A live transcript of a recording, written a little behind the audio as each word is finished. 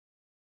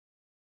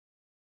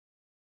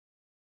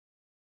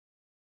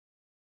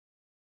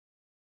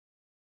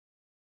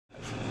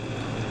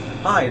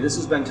Hi, this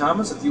is Ben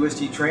Thomas with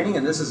UST Training,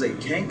 and this is a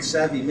Tank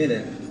Savvy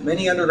Minute.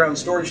 Many underground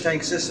storage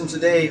tank systems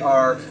today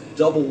are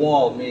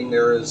double-walled, meaning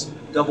there is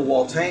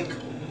double-wall tank,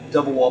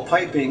 double-wall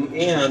piping,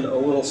 and a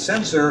little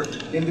sensor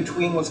in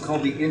between what's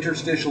called the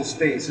interstitial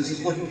space. This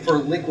is looking for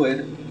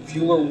liquid,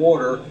 fuel or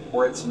water,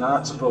 where it's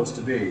not supposed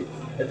to be.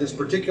 At this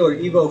particular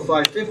EVO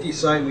 550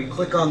 site, we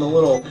click on the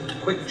little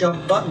quick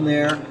jump button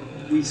there,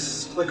 we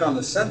click on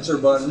the sensor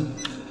button,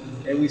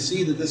 and we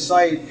see that this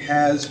site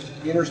has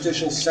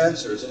interstitial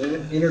sensors. And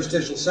an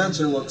interstitial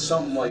sensor looks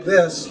something like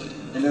this,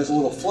 and there's a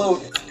little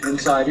float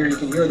inside here. You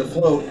can hear the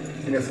float,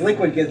 and if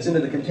liquid gets into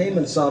the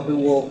containment sump, it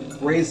will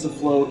raise the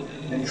float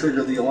and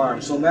trigger the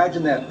alarm. So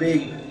imagine that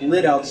big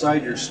lid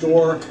outside your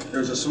store.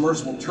 There's a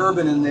submersible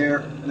turbine in there,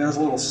 and there's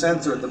a little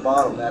sensor at the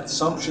bottom. That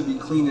sump should be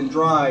clean and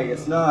dry.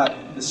 If not,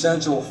 the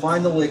sensor will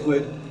find the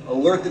liquid,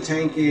 alert the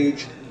tank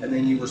gauge, and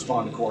then you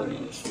respond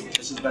accordingly.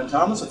 This is Ben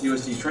Thomas with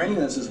UST Training.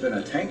 This has been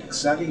a Tank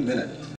Savvy Minute.